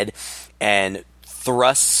head and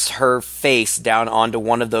thrusts her face down onto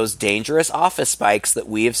one of those dangerous office spikes that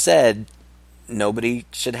we have said nobody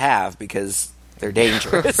should have because they're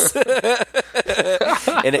dangerous.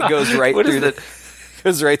 And it goes right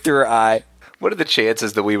through her eye. What are the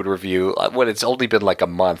chances that we would review when it's only been like a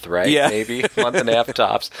month, right? Yeah. Maybe a month and a half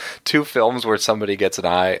tops. 2 films where somebody gets an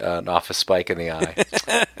office spike in the eye.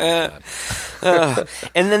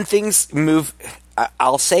 And then things move.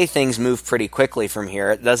 I'll say things move pretty quickly from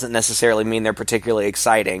here. It doesn't necessarily mean they're particularly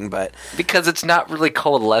exciting, but because it's not really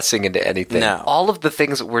coalescing into anything. No. All of the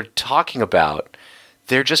things that we're talking about,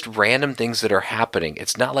 they're just random things that are happening.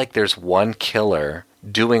 It's not like there's one killer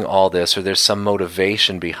doing all this or there's some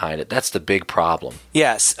motivation behind it. That's the big problem.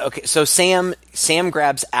 Yes. Okay. So Sam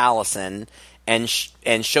grabs Allison and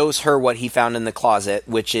shows her what he found in the closet,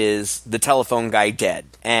 which is the telephone guy dead.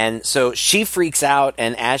 And so she freaks out,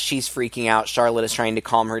 and as she's freaking out, Charlotte is trying to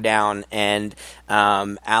calm her down, and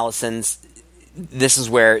this is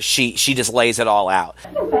where she just lays it all out.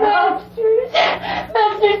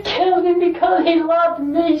 Master killed him because he loved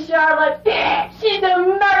me, Charlotte. She's a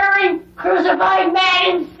murdering, crucified man,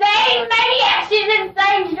 insane maniac. She's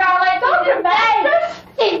insane, Charlotte. She's insane.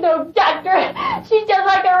 She's no doctor. She's just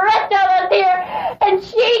like the rest of us here, and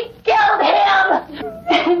she killed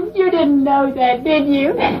him. You didn't know that, did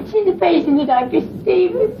you? She's a patient of Dr.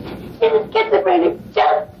 Stevens. She's a schizophrenic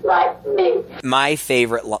just like me. My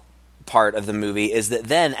favorite part of the movie is that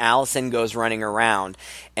then Allison goes running around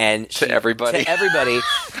and to everybody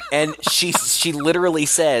and she literally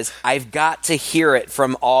says, "I've got to hear it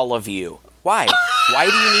from all of you." Why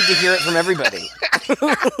do you need to hear it from everybody?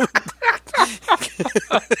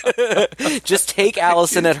 Just take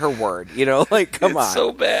Allison at her word, come on. It's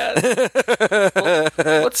so bad.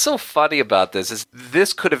 Well, what's so funny about this is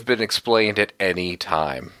this could have been explained at any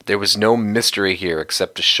time. There was no mystery here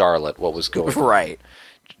except to Charlotte what was going on. Right.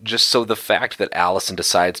 Just so the fact that Allison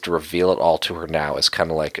decides to reveal it all to her now is kind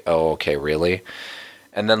of like, oh, okay, really?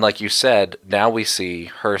 And then, like you said, now we see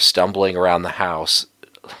her stumbling around the house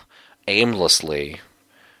aimlessly,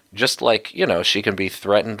 just like, she can be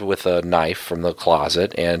threatened with a knife from the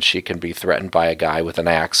closet, and she can be threatened by a guy with an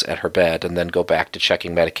axe at her bed, and then go back to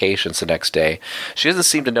checking medications the next day. She doesn't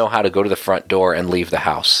seem to know how to go to the front door and leave the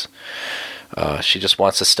house. She just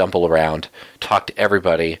wants to stumble around, talk to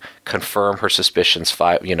everybody, confirm her suspicions,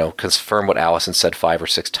 confirm what Allison said 5 or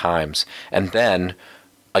 6 times, and then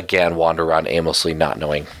again wander around aimlessly, not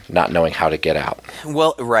knowing how to get out.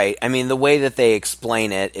 Well, right. I mean, the way that they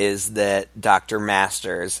explain it is that Dr.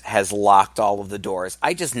 Masters has locked all of the doors.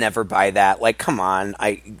 I just never buy that. Like, come on.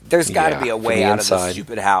 There's got to be a way out of this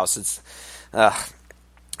stupid house. It's,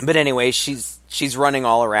 but anyway, she's running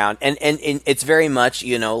all around, and it's very much,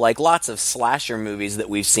 like lots of slasher movies that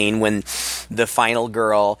we've seen when the final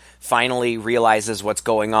girl finally realizes what's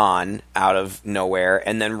going on out of nowhere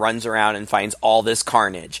and then runs around and finds all this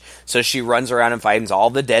carnage. So she runs around and finds all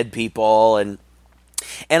the dead people, and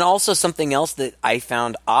also something else that I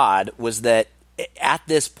found odd was that at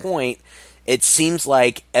this point, it seems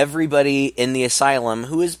like everybody in the asylum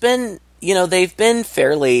who has been, they've been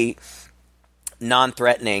fairly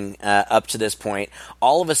non-threatening up to this point,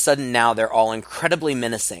 all of a sudden now they're all incredibly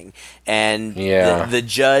menacing, and the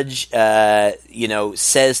judge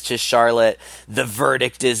says to Charlotte, the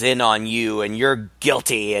verdict is in on you and you're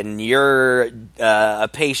guilty and you're a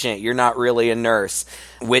patient, you're not really a nurse,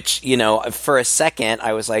 which, for a second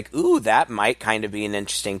I was like, ooh, that might kind of be an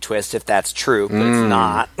interesting twist if that's true, but it's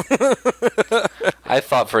not. I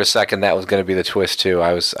thought for a second that was going to be the twist too.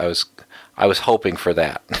 I was hoping for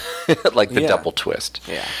that, like the double twist.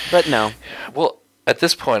 Yeah, but no. Well, at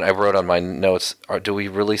this point, I wrote on my notes, do we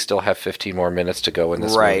really still have 15 more minutes to go in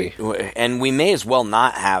this movie? Right, and we may as well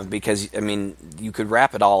not have, because, I mean, you could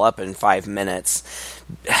wrap it all up in 5 minutes.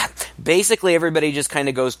 Basically, everybody just kind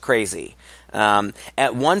of goes crazy.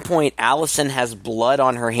 At one point, Allison has blood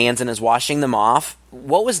on her hands and is washing them off.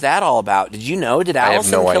 What was that all about? Did you know? Did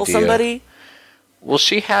Allison kill somebody? Well,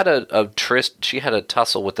 she had a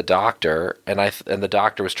tussle with the doctor, and the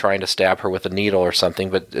doctor was trying to stab her with a needle or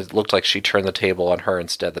something, but it looked like she turned the table on her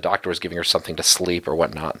instead. The doctor was giving her something to sleep or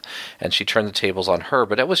whatnot, and she turned the tables on her,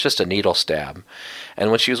 but it was just a needle stab.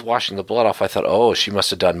 And when she was washing the blood off, I thought, oh, she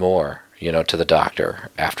must have done more, to the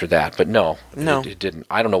doctor after that. But no. It didn't.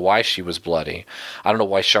 I don't know why she was bloody. I don't know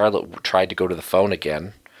why Charlotte tried to go to the phone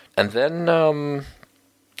again. And then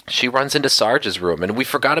she runs into Sarge's room, and we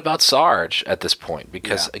forgot about Sarge at this point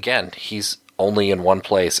because, again, he's only in one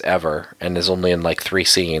place ever and is only in like 3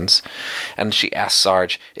 scenes. And she asks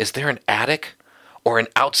Sarge, is there an attic or an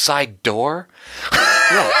outside door?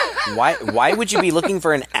 Yeah. Why would you be looking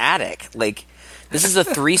for an attic? Like, this is a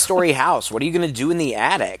 3-story house. What are you going to do in the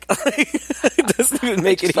attic? It doesn't even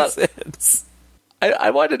make any sense.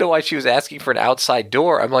 I wanted to know why she was asking for an outside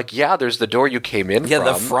door. I'm like, yeah, there's the door you came in from. Yeah,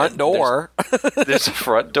 the front door. There's a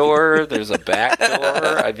front door. There's a back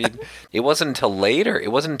door. I mean, it wasn't until later.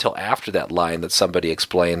 It wasn't until after that line that somebody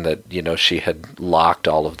explained that, she had locked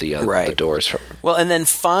all of the doors from. Well, and then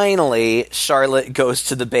finally, Charlotte goes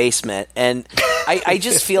to the basement. And I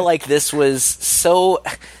just feel like this was so...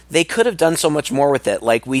 They could have done so much more with it.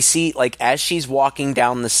 Like, we see, like, as she's walking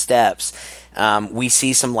down the steps... we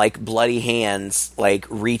see some bloody hands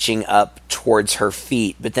reaching up towards her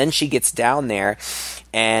feet, but then she gets down there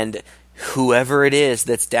and whoever it is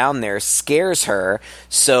that's down there scares her,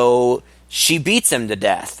 so she beats him to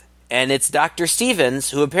death. And it's Dr. Stevens,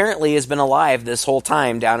 who apparently has been alive this whole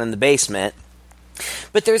time down in the basement.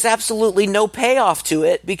 But there's absolutely no payoff to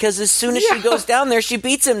it, because as soon as she goes down there, she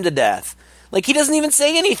beats him to death. He doesn't even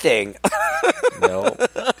say anything. No.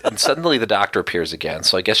 And suddenly the doctor appears again,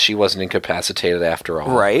 so I guess she wasn't incapacitated after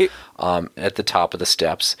all. Right. At the top of the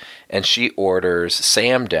steps, and she orders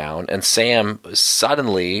Sam down, and Sam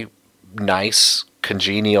suddenly, nice,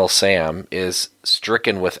 congenial Sam, is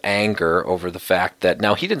stricken with anger over the fact that,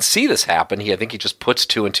 now he didn't see this happen, I think he just puts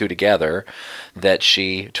 2 and 2 together, that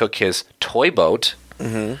she took his toy boat,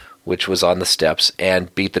 which was on the steps,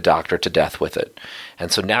 and beat the doctor to death with it.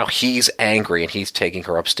 And so now he's angry, and he's taking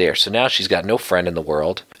her upstairs. So now she's got no friend in the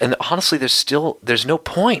world. And honestly, there's no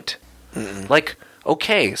point.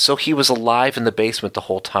 Okay, so he was alive in the basement the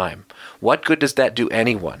whole time. What good does that do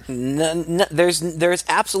anyone? No, there's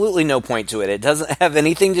absolutely no point to it. It doesn't have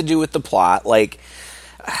anything to do with the plot.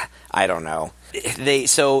 I don't know.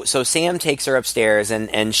 So Sam takes her upstairs,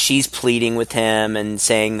 and she's pleading with him and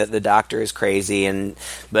saying that the doctor is crazy,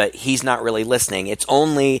 but he's not really listening. It's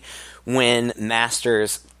only when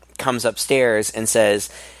Masters comes upstairs and says,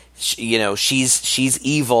 she's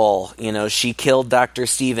evil, she killed Dr.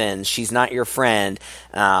 Stevens, she's not your friend,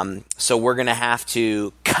 so we're going to have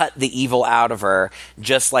to cut the evil out of her,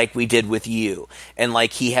 just like we did with you. And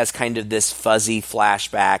he has kind of this fuzzy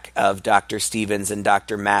flashback of Dr. Stevens and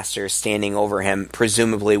Dr. Masters standing over him,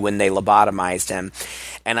 presumably when they lobotomized him.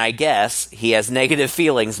 And I guess he has negative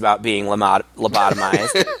feelings about being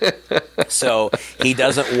lobotomized. So he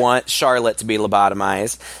doesn't want Charlotte to be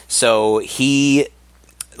lobotomized. So he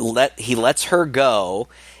lets her go,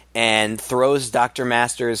 and throws Dr.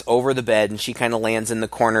 Masters over the bed, and she kind of lands in the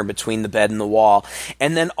corner between the bed and the wall.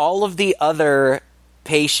 And then all of the other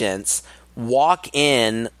patients walk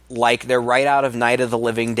in like they're right out of Night of the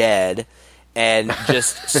Living Dead and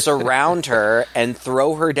just surround her and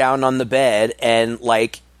throw her down on the bed and,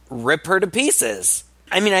 like, rip her to pieces.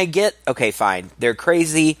 I mean, I get, okay, fine, they're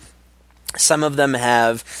crazy. Some of them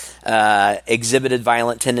have exhibited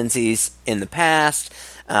violent tendencies in the past.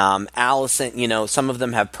 Allison, you know, some of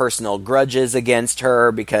them have personal grudges against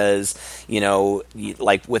her because, you know,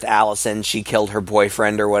 like with Allison, she killed her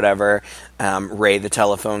boyfriend or whatever, Ray, the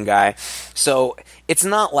telephone guy. So it's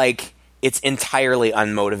not like it's entirely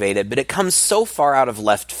unmotivated, but it comes so far out of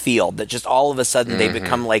left field that just all of a sudden they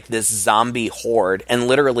become like this zombie horde and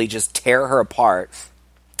literally just tear her apart.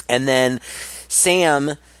 And then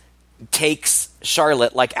Sam takes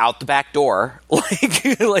Charlotte, like, out the back door.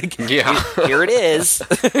 like Yeah. Here it is.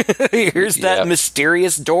 Here's that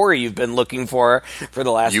mysterious door you've been looking for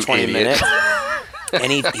the last You 20 idiot. minutes.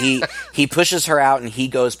 And he pushes her out, and he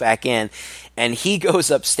goes back in, and he goes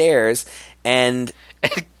upstairs and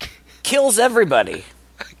kills everybody.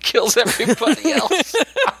 Kills everybody else.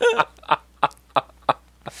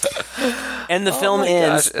 And the film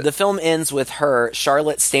ends. The film ends with her.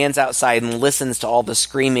 Charlotte stands outside and listens to all the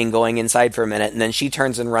screaming going inside for a minute, and then she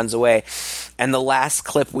turns and runs away. And the last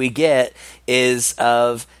clip we get is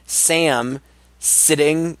of Sam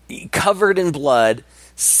sitting, covered in blood,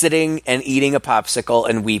 sitting and eating a popsicle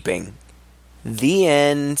and weeping. The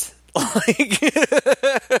end.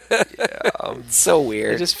 It's so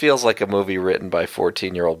weird. It just feels like a movie written by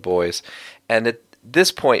 14-year-old boys, and at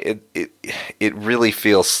this point, it really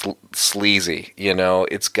feels sleazy. You know,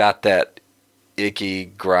 it's got that icky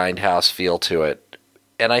grindhouse feel to it,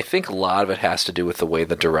 and I think a lot of it has to do with the way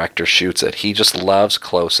the director shoots it. He just loves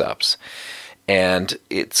close-ups, and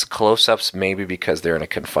it's close-ups maybe because they're in a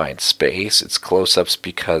confined space. It's close-ups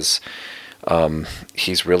because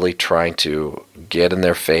he's really trying to get in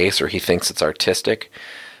their face, or he thinks it's artistic,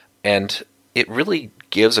 and it really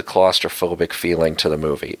gives a claustrophobic feeling to the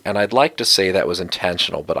movie. And I'd like to say that was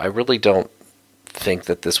intentional, but I really don't think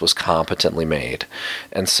that this was competently made.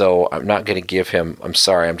 And so I'm not going to give him, I'm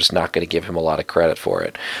sorry, I'm just not going to give him a lot of credit for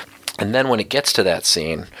it. And then when it gets to that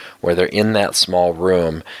scene where they're in that small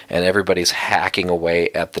room and everybody's hacking away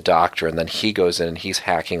at the doctor, and then he goes in and he's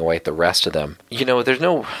hacking away at the rest of them, you know,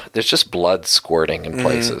 there's just blood squirting in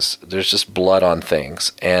places. There's just blood on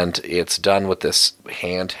things. And it's done with this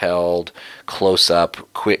handheld, close-up,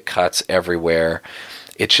 quick cuts everywhere.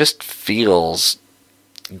 It just feels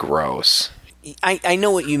gross. I know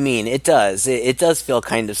what you mean. It does. It does feel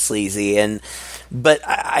kind of sleazy. But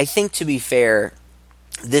I think, to be fair,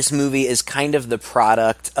 this movie is kind of the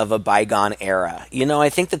product of a bygone era. You know, I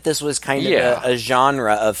think that this was kind of a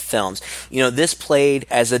genre of films. You know, this played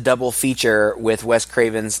as a double feature with Wes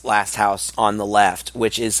Craven's Last House on the Left,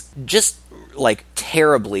 which is just, like,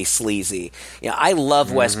 terribly sleazy. You know, I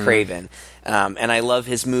love Wes Craven, and I love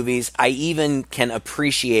his movies. I even can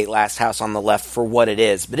appreciate Last House on the Left for what it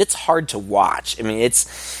is, but it's hard to watch. I mean,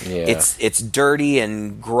 it's dirty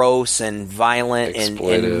and gross and violent and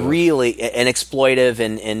really and exploitive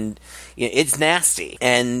and you know, it's nasty.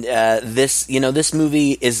 And this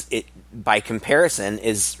movie by comparison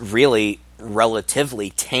is really relatively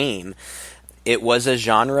tame. It was a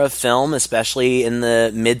genre of film, especially in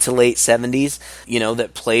the mid to late 70s, you know,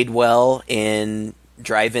 that played well in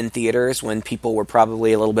drive-in theaters when people were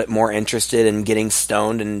probably a little bit more interested in getting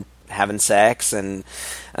stoned and having sex, and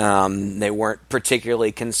they weren't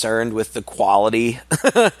particularly concerned with the quality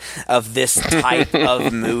of this type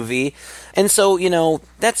of movie. And so, you know,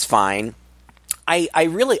 that's fine. I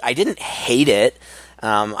didn't hate it.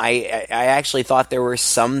 I actually thought there were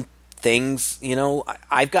some things, you know,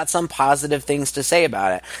 I've got some positive things to say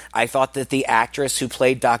about it. I thought that the actress who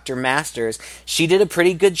played Dr. Masters, she did a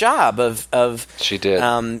pretty good job of she did.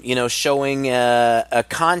 You know, showing a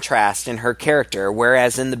contrast in her character,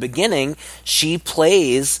 whereas in the beginning, she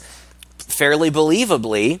plays fairly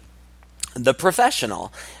believably the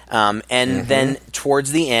professional. And then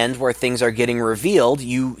towards the end, where things are getting revealed,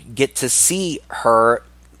 you get to see her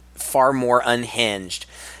far more unhinged.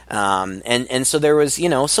 And so there was, you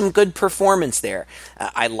know, some good performance there.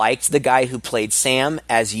 I liked the guy who played Sam.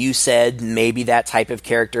 As you said, maybe that type of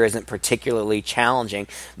character isn't particularly challenging,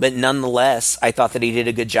 but nonetheless, I thought that he did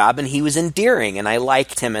a good job, and he was endearing, and I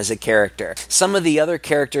liked him as a character. Some of the other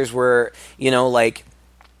characters were, you know, like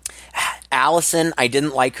Allison, I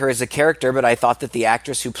didn't like her as a character, but I thought that the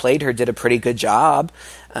actress who played her did a pretty good job.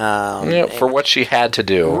 For what she had to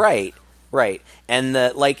do. Right. Right. And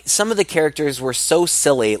some of the characters were so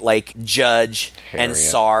silly, like Judge Harriet. and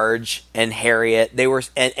Sarge and Harriet. They were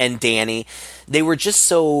and Danny. They were just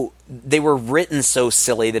they were written so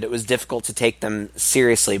silly that it was difficult to take them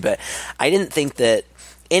seriously. But I didn't think that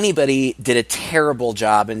anybody did a terrible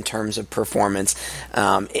job in terms of performance.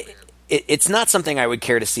 It's not something I would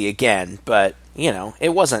care to see again, but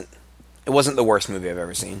it wasn't the worst movie I've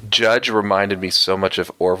ever seen. Judge reminded me so much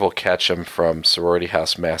of Orville Ketchum from Sorority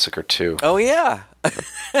House Massacre 2. Oh, yeah.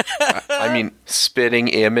 I mean, spitting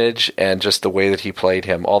image and just the way that he played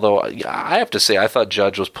him. Although, I have to say, I thought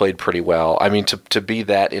Judge was played pretty well. I mean, to be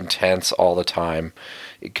that intense all the time,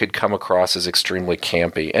 it could come across as extremely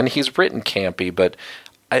campy. And he's written campy, but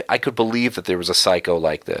I could believe that there was a psycho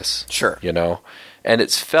like this. Sure. And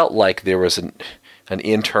it's felt like there was an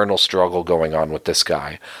internal struggle going on with this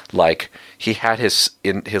guy. Like, he had his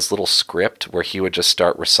little script where he would just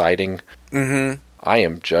start reciting, I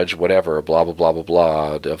am Judge whatever, blah, blah, blah, blah,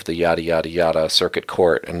 blah, of the yada, yada, yada, circuit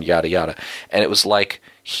court, and yada, yada. And it was like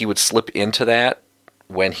he would slip into that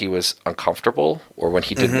when he was uncomfortable or when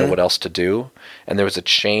he didn't know what else to do. And there was a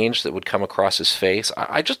change that would come across his face.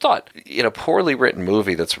 I just thought, in a poorly written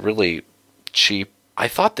movie that's really cheap, I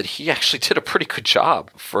thought that he actually did a pretty good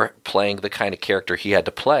job for playing the kind of character he had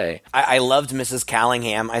to play. I loved Mrs.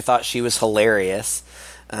 Callingham. I thought she was hilarious.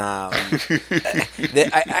 I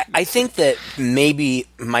think that maybe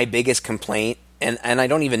my biggest complaint, and I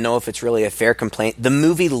don't even know if it's really a fair complaint, the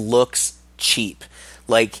movie looks cheap.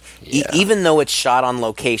 Like, even though it's shot on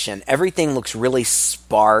location, everything looks really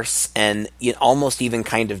sparse and almost even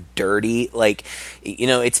kind of dirty. Like,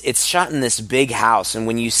 it's shot in this big house, and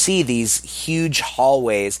when you see these huge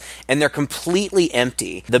hallways, and they're completely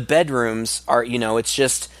empty. The bedrooms are, it's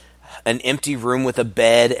just an empty room with a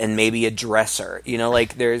bed and maybe a dresser.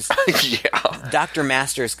 There's... Dr.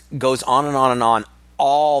 Masters goes on and on and on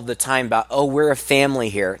all the time about, we're a family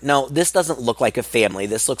here. No, this doesn't look like a family.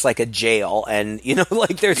 This looks like a jail, and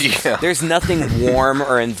there's nothing warm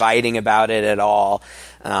or inviting about it at all.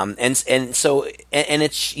 And so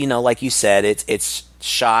it's like you said, it's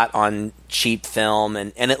shot on cheap film,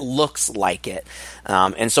 and it looks like it.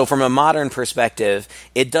 And so from a modern perspective,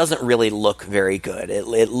 it doesn't really look very good. It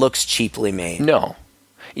looks cheaply made. No,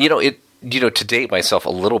 to date myself a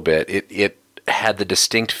little bit, it had the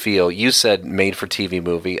distinct feel. You said made-for-TV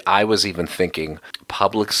movie. I was even thinking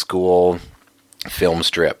public school film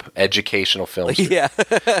strip, educational film strip.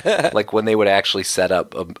 Yeah. Like when they would actually set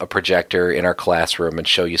up a projector in our classroom and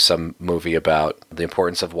show you some movie about the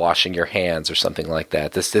importance of washing your hands or something like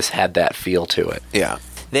that. This had that feel to it. Yeah.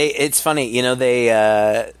 It's funny,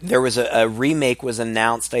 there was a remake was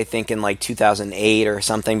announced, I think, in like 2008 or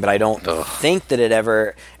something, but I don't think that it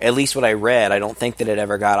ever, at least what I read, I don't think that it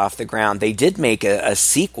ever got off the ground. They did make a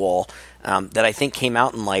sequel that I think came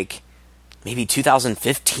out in like maybe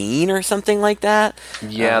 2015 or something like that.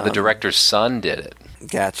 Yeah, the director's son did it.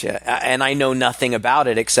 Gotcha. And I know nothing about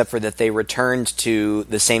it except for that they returned to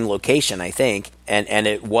the same location, I think, and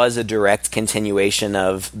it was a direct continuation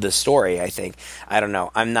of the story, I think. I don't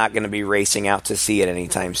know. I'm not going to be racing out to see it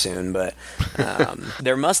anytime soon, but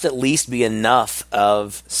there must at least be enough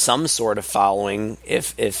of some sort of following.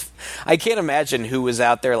 If I can't imagine who was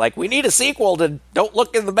out there like, we need a sequel to Don't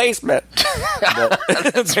Look in the Basement. But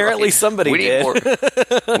apparently right. Somebody did.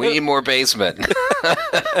 We need more basement.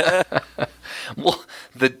 Well,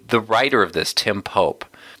 the writer of this, Tim Pope,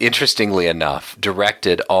 interestingly enough,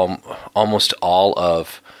 directed almost all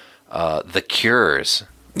of The Cure's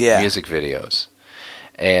music videos.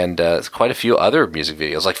 And quite a few other music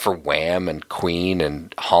videos, like for Wham and Queen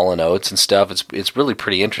and Hall & Oates and stuff. It's really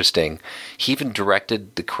pretty interesting. He even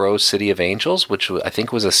directed The Crow's City of Angels, which I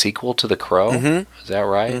think was a sequel to The Crow. Mm-hmm. Is that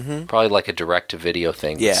right? Mm-hmm. Probably like a direct-to-video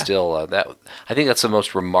thing. Yeah. But still, I think that's the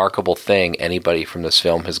most remarkable thing anybody from this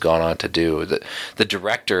film has gone on to do. The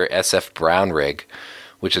director, S.F. Brownrigg,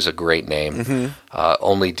 which is a great name,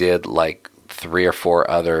 only did like 3 or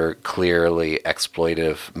 4 other clearly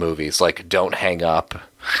exploitive movies, like Don't Hang Up,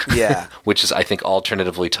 which is, I think,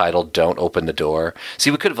 alternatively titled Don't Open the Door.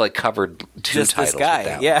 See, we could have like covered 2 just titles this guy.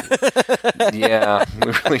 with that one. Yeah,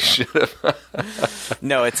 we really should have.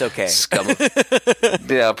 No, it's okay.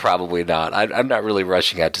 Yeah, probably not. I'm not really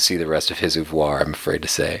rushing out to see the rest of his oeuvre, I'm afraid to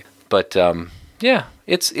say. But yeah,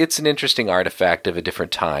 it's an interesting artifact of a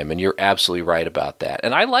different time, and you're absolutely right about that.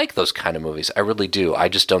 And I like those kind of movies. I really do. I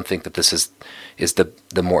just don't think that this is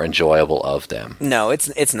the more enjoyable of them. No,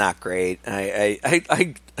 it's not great.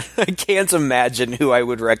 I can't imagine who I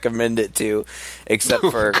would recommend it to, except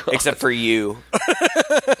for you.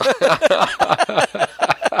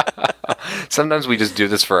 Sometimes we just do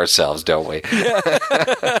this for ourselves, don't we?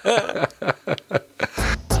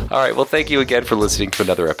 All right, well, thank you again for listening to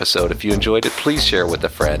another episode. If you enjoyed it, please share with a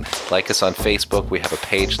friend. Like us on Facebook. We have a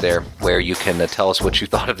page there where you can tell us what you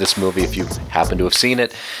thought of this movie if you happen to have seen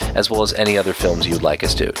it, as well as any other films you'd like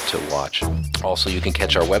us to watch. Also, you can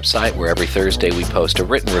catch our website where every Thursday we post a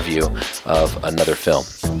written review of another film.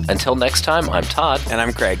 Until next time, I'm Todd. And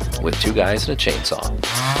I'm Craig. With Two Guys and a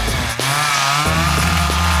Chainsaw.